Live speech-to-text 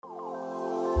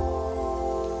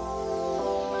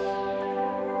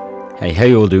Hey, how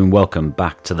you all doing? Welcome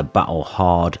back to the Battle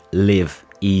Hard, Live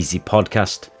Easy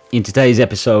podcast. In today's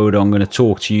episode, I'm going to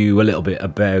talk to you a little bit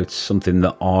about something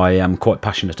that I am quite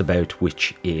passionate about,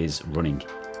 which is running.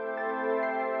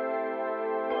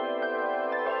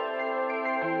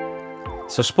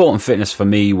 So sport and fitness for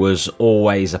me was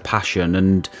always a passion,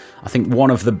 and I think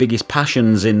one of the biggest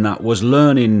passions in that was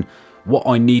learning what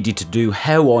I needed to do,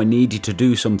 how I needed to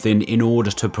do something in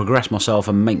order to progress myself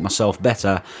and make myself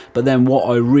better. But then what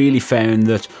I really found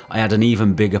that I had an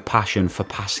even bigger passion for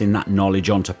passing that knowledge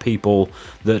on to people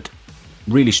that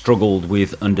really struggled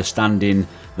with understanding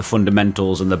the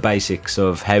fundamentals and the basics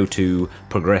of how to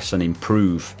progress and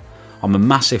improve. I'm a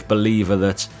massive believer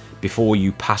that before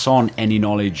you pass on any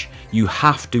knowledge, you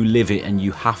have to live it and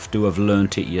you have to have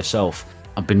learnt it yourself.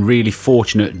 I've been really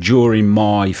fortunate during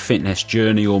my fitness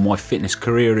journey, or my fitness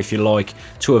career if you like,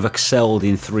 to have excelled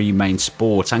in three main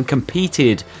sports and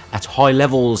competed at high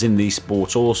levels in these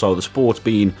sports also, the sports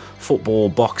being football,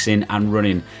 boxing and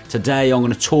running. Today I'm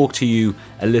going to talk to you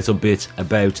a little bit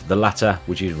about the latter,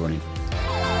 which is running.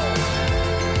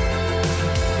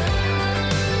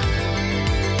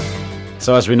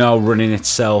 So as we know, running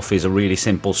itself is a really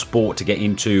simple sport to get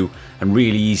into and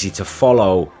really easy to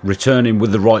follow, returning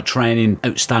with the right training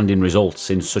outstanding results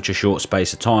in such a short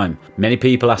space of time. Many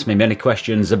people ask me many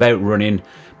questions about running,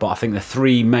 but I think the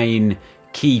three main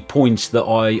key points that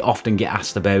I often get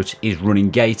asked about is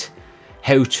running gait,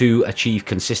 how to achieve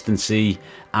consistency,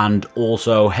 and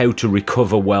also how to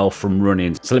recover well from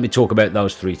running. So let me talk about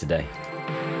those three today.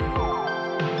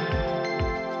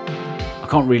 I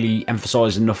can't really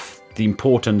emphasize enough the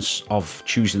importance of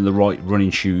choosing the right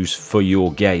running shoes for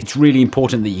your gait. It's really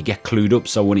important that you get clued up,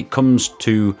 so when it comes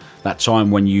to that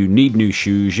time when you need new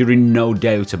shoes, you're in no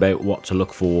doubt about what to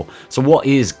look for. So what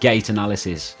is gait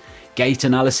analysis? Gait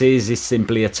analysis is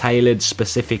simply a tailored,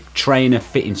 specific trainer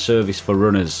fitting service for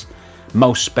runners.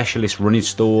 Most specialist running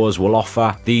stores will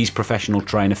offer these professional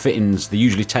trainer fittings. They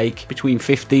usually take between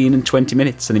 15 and 20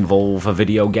 minutes and involve a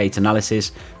video gait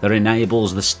analysis that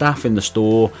enables the staff in the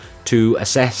store to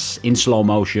assess in slow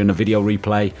motion a video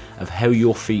replay of how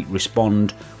your feet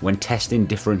respond when testing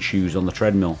different shoes on the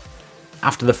treadmill.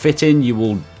 After the fitting, you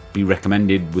will be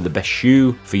recommended with the best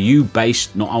shoe for you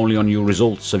based not only on your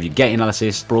results of your gait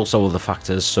analysis, but also other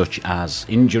factors such as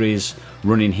injuries,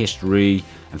 running history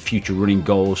and future running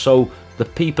goals. So the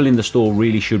people in the store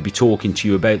really should be talking to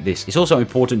you about this. It's also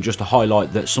important just to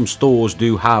highlight that some stores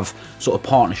do have sort of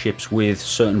partnerships with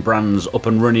certain brands. Up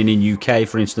and Running in UK,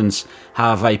 for instance,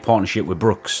 have a partnership with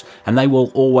Brooks, and they will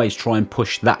always try and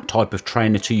push that type of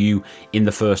trainer to you in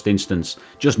the first instance.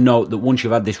 Just note that once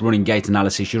you've had this running gait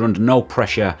analysis, you're under no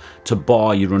pressure to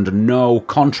buy, you're under no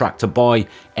contract to buy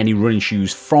any running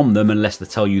shoes from them unless they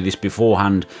tell you this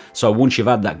beforehand. So once you've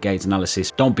had that gait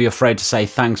analysis, don't be afraid to say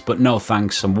thanks but no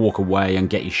thanks and walk away and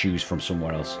get your shoes from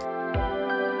somewhere else.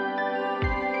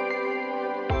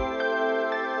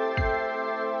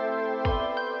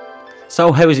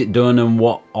 So how is it done and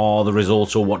what are the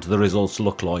results, or what do the results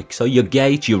look like? So your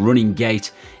gait, your running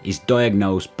gait, is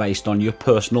diagnosed based on your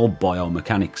personal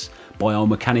biomechanics.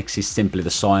 Biomechanics is simply the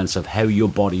science of how your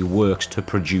body works to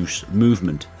produce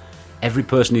movement. Every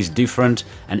person is different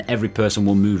and every person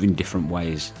will move in different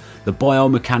ways. The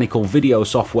biomechanical video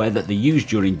software that they use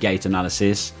during gait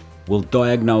analysis will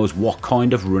diagnose what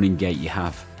kind of running gait you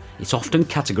have. It's often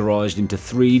categorized into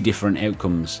three different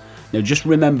outcomes. Now just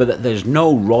remember that there's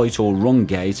no right or wrong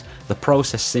gait. The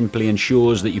process simply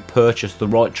ensures that you purchase the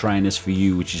right trainers for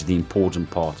you, which is the important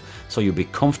part. So you'll be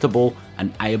comfortable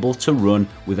and able to run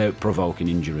without provoking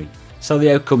injury. So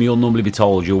the outcome, you'll normally be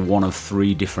told you're one of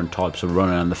three different types of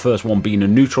runner, and the first one being a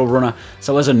neutral runner.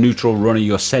 So as a neutral runner,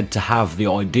 you're said to have the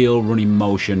ideal running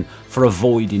motion for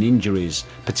avoiding injuries,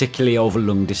 particularly over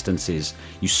long distances.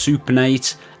 You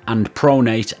supinate and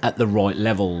pronate at the right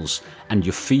levels, and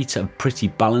your feet are pretty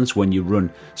balanced when you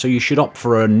run. So you should opt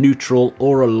for a neutral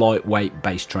or a lightweight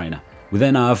base trainer. We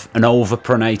then have an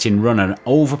overpronating runner.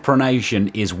 Overpronation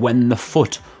is when the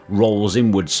foot rolls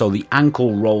inwards, so the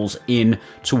ankle rolls in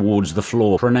towards the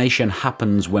floor. Pronation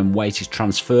happens when weight is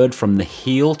transferred from the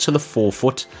heel to the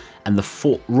forefoot and the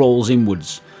foot rolls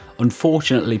inwards.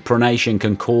 Unfortunately, pronation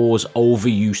can cause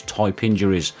overuse type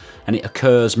injuries, and it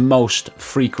occurs most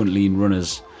frequently in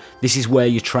runners. This is where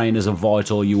your trainers are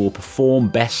vital. You will perform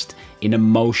best in a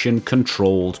motion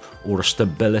controlled or a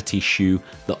stability shoe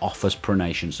that offers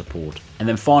pronation support. And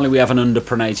then finally we have an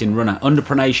underpronating runner.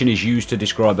 Underpronation is used to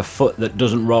describe a foot that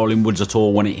doesn't roll inwards at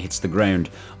all when it hits the ground.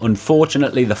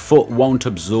 Unfortunately, the foot won't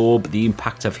absorb the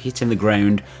impact of hitting the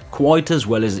ground quite as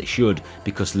well as it should,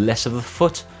 because less of the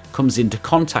foot comes into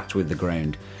contact with the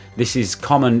ground. This is a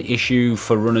common issue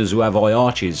for runners who have high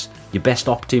arches. You're best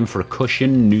opting for a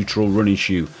cushion neutral running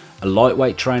shoe, a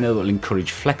lightweight trainer that will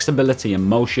encourage flexibility and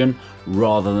motion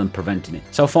rather than preventing it.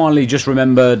 So finally, just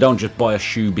remember, don't just buy a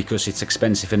shoe because it's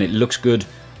expensive and it looks good,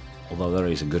 although there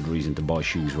is a good reason to buy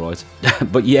shoes, right?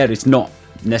 But yeah, it's not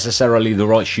necessarily the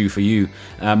right shoe for you.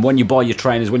 When you buy your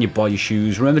trainers, when you buy your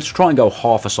shoes, remember to try and go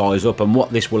half a size up, and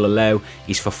what this will allow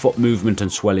is for foot movement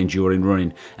and swelling during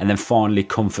running. And then finally,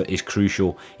 comfort is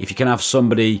crucial. If you can have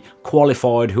somebody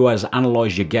qualified who has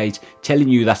analysed your gait telling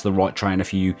you that's the right trainer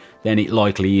for you, then it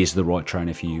likely is the right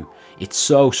trainer for you. It's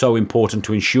so important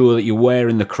to ensure that you're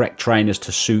wearing the correct trainers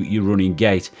to suit your running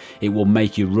gait. It will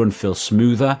make your run feel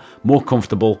smoother, more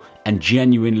comfortable, and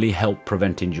genuinely help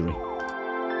prevent injury.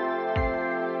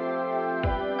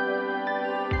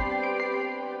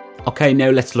 Okay, now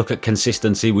let's look at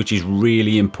consistency, which is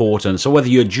really important. So whether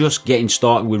you're just getting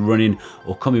started with running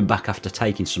or coming back after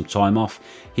taking some time off,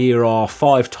 here are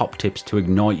 5 top tips to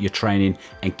ignite your training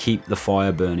and keep the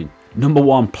fire burning. Number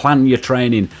 1, plan your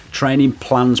training. Training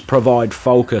plans provide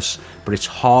focus, but it's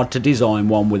hard to design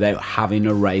one without having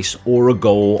a race or a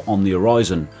goal on the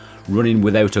horizon. Running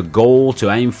without a goal to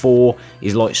aim for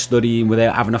is like studying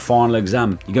without having a final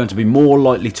exam. You're going to be more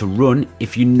likely to run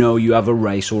if you know you have a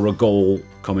race or a goal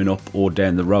coming up or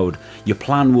down the road. Your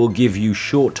plan will give you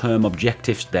short-term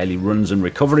objectives, daily runs and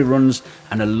recovery runs,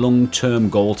 and a long-term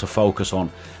goal to focus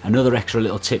on. Another extra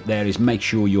little tip there is make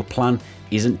sure your plan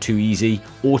isn't too easy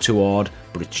or too hard,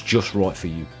 but it's just right for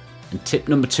you. And tip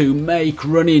number 2, make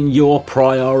running your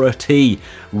priority.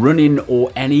 Running,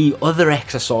 or any other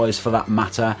exercise for that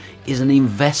matter, is an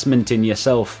investment in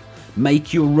yourself.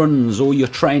 Make your runs or your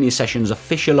training sessions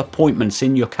official appointments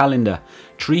in your calendar.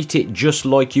 Treat it just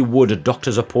like you would a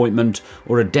doctor's appointment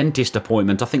or a dentist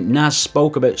appointment. I think Naz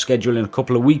spoke about scheduling a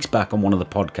couple of weeks back on one of the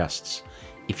podcasts.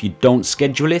 If you don't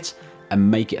schedule it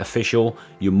and make it official,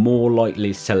 you're more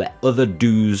likely to let other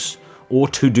do's or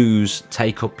to-dos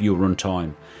take up your run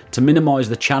time. To minimise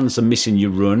the chance of missing your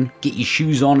run, get your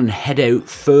shoes on and head out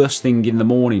first thing in the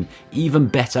morning. Even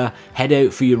better, head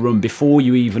out for your run before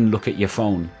you even look at your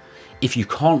phone. If you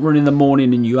can't run in the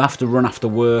morning and you have to run after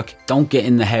work, don't get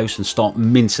in the house and start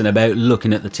mincing about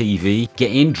looking at the TV.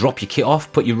 Get in, drop your kit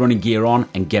off, put your running gear on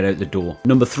and get out the door.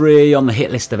 Number 3 on the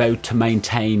hit list of how to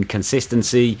maintain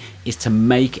consistency is to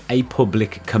make a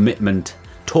public commitment.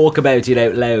 Talk about it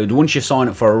out loud. Once you sign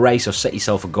up for a race or set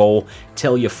yourself a goal,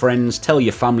 tell your friends, tell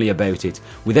your family about it.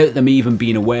 Without them even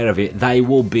being aware of it, they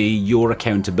will be your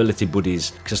accountability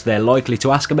buddies because they're likely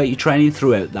to ask about your training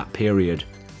throughout that period.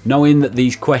 Knowing that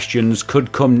these questions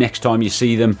could come next time you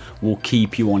see them will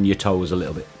keep you on your toes a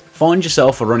little bit. Find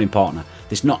yourself a running partner.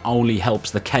 This not only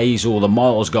helps the Ks or the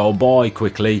miles go by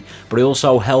quickly, but it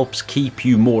also helps keep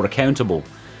you more accountable.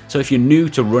 So if you're new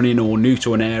to running or new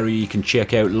to an area, you can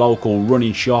check out local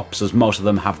running shops, as most of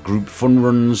them have group fun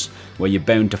runs where you're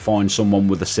bound to find someone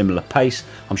with a similar pace.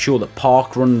 I'm sure that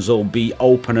park runs will be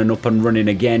open and up and running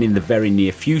again in the very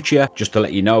near future. Just to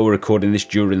let you know, we're recording this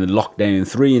during the lockdown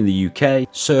 3 in the UK.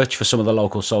 Search for some of the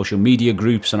local social media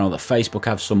groups. I know that Facebook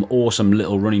have some awesome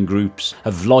little running groups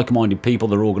of like-minded people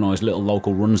that organise little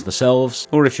local runs themselves.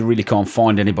 Or if you really can't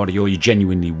find anybody, or you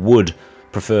genuinely would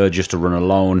prefer just to run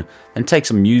alone, then take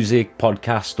some music,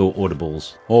 podcast or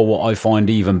audibles. Or what I find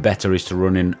even better is to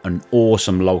run in an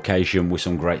awesome location with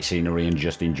some great scenery and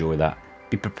just enjoy that.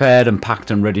 Be prepared and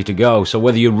packed and ready to go. So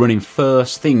whether you're running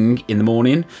first thing in the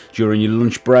morning, during your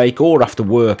lunch break or after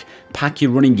work, pack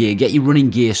your running gear, get your running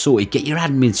gear sorted, get your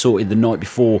admin sorted the night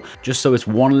before, just so it's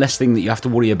one less thing that you have to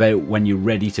worry about when you're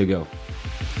ready to go.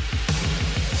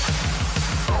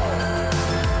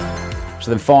 So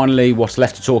then finally, what's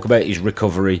left to talk about is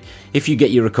recovery. If you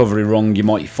get your recovery wrong, you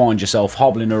might find yourself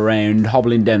hobbling around,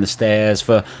 hobbling down the stairs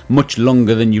for much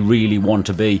longer than you really want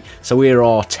to be. So here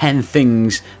are 10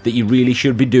 things that you really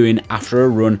should be doing after a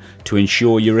run to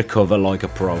ensure you recover like a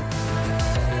pro.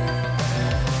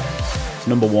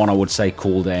 Number 1, I would say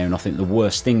cool down. I think the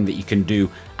worst thing that you can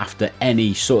do after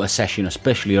any sort of session,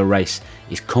 especially a race,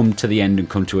 is come to the end and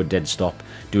come to a dead stop.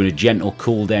 Doing a gentle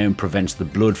cool down prevents the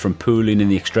blood from pooling in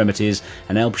the extremities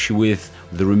and helps you with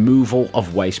the removal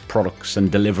of waste products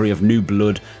and delivery of new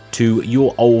blood to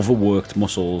your overworked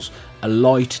muscles. A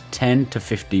light 10 to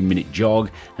 15 minute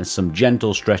jog and some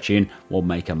gentle stretching will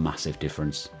make a massive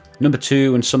difference. Number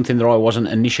 2, and something that I wasn't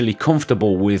initially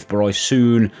comfortable with, but I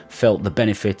soon felt the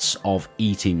benefits of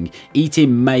eating.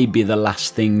 Eating may be the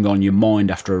last thing on your mind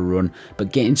after a run,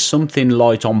 but getting something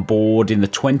light on board in the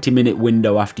 20-minute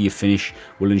window after you finish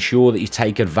will ensure that you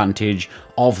take advantage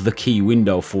of the key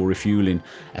window for refueling.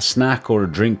 A snack or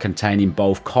a drink containing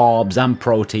both carbs and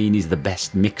protein is the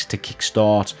best mix to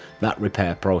kickstart that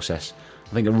repair process.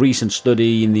 I think a recent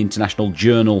study in the International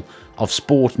Journal of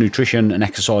Sport, Nutrition and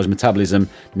Exercise Metabolism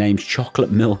names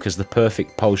chocolate milk as the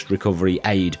perfect post-recovery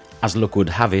aid. As luck would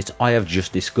have it, I have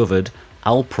just discovered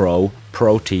Alpro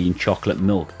protein chocolate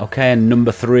milk. Okay, and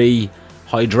number 3,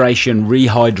 hydration,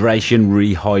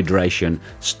 rehydration.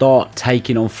 Start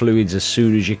taking on fluids as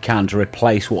soon as you can to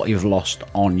replace what you've lost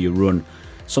on your run.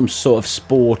 Some sort of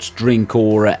sports drink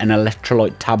or an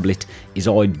electrolyte tablet is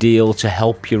ideal to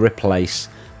help you replace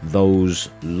those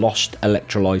lost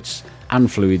electrolytes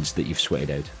and fluids that you've sweated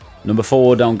out. Number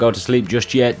 4, don't go to sleep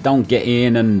just yet. Don't get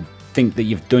in and think that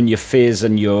you've done your fizz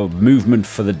and your movement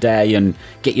for the day and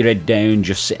get your head down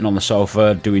just sitting on the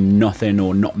sofa doing nothing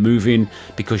or not moving,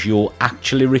 because you'll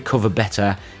actually recover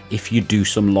better if you do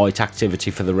some light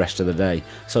activity for the rest of the day.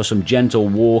 So some gentle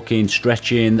walking,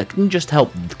 stretching that can just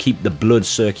help keep the blood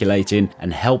circulating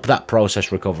and help that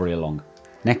process recovery along.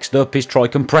 Next up is try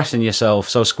compressing yourself.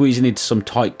 So squeezing into some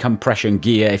tight compression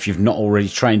gear, if you've not already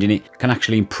trained in it, can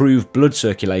actually improve blood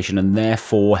circulation and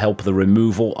therefore help the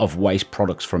removal of waste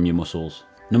products from your muscles.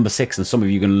 Number 6, and some of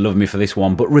you are going to love me for this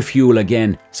one, but refuel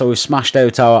again. So we've smashed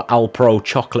out our Alpro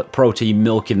chocolate protein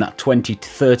milk in that 20 to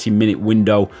 30 minute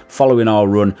window following our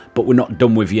run, but we're not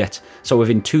done with yet. So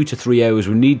within 2 to 3 hours,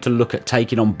 we need to look at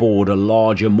taking on board a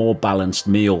larger, more balanced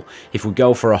meal. If we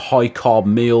go for a high carb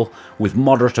meal with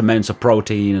moderate amounts of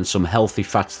protein and some healthy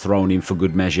fats thrown in for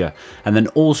good measure, and then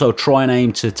also try and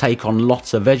aim to take on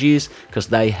lots of veggies because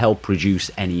they help reduce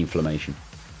any inflammation.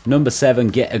 Number 7,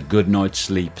 get a good night's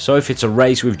sleep. So if it's a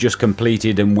race we've just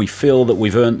completed and we feel that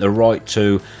we've earned the right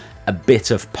to a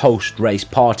bit of post-race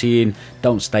partying,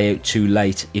 don't stay out too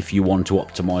late if you want to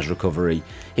optimize recovery.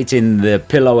 Hitting the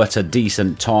pillow at a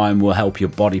decent time will help your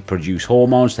body produce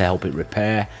hormones to help it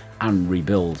repair and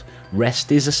rebuild.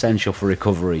 Rest is essential for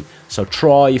recovery, so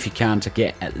try if you can to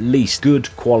get at least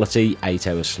good quality 8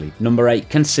 hours sleep. Number 8,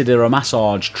 consider a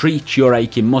massage. Treat your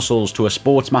aching muscles to a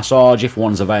sports massage if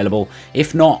one's available.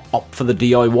 If not, opt for the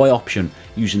DIY option.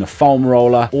 Using a foam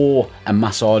roller or a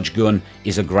massage gun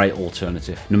is a great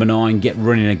alternative. Number 9, get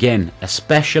running again,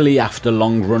 especially after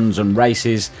long runs and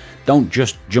races. Don't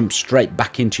just jump straight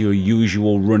back into your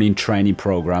usual running training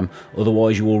program,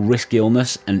 otherwise you will risk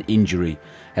illness and injury.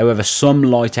 However, some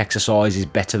light exercise is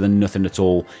better than nothing at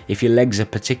all. If your legs are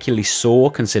particularly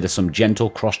sore, consider some gentle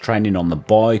cross training on the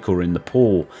bike or in the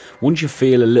pool. Once you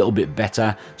feel a little bit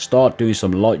better, start doing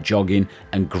some light jogging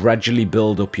and gradually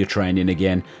build up your training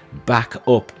again, back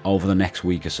up over the next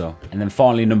week or so. And then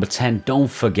finally, number 10, don't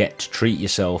forget to treat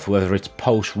yourself, whether it's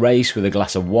post-race with a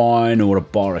glass of wine or a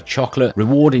bar of chocolate.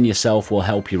 Rewarding yourself will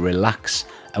help you relax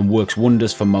and works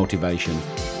wonders for motivation.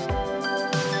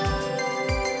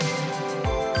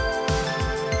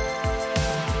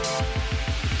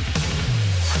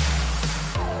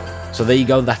 So there you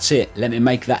go, that's it. Let me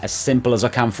make that as simple as I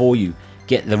can for you.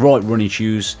 Get the right running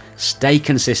shoes, stay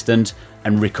consistent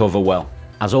and recover well.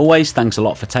 As always, thanks a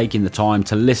lot for taking the time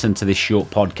to listen to this short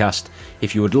podcast.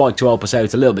 If you would like to help us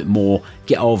out a little bit more,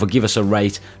 get over, give us a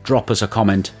rate, drop us a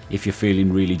comment if you're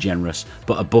feeling really generous.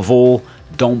 But above all,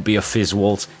 don't be a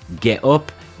fizzwalt. Get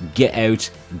up, get out,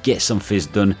 get some fizz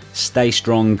done. Stay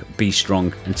strong, be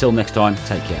strong. Until next time,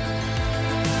 take care.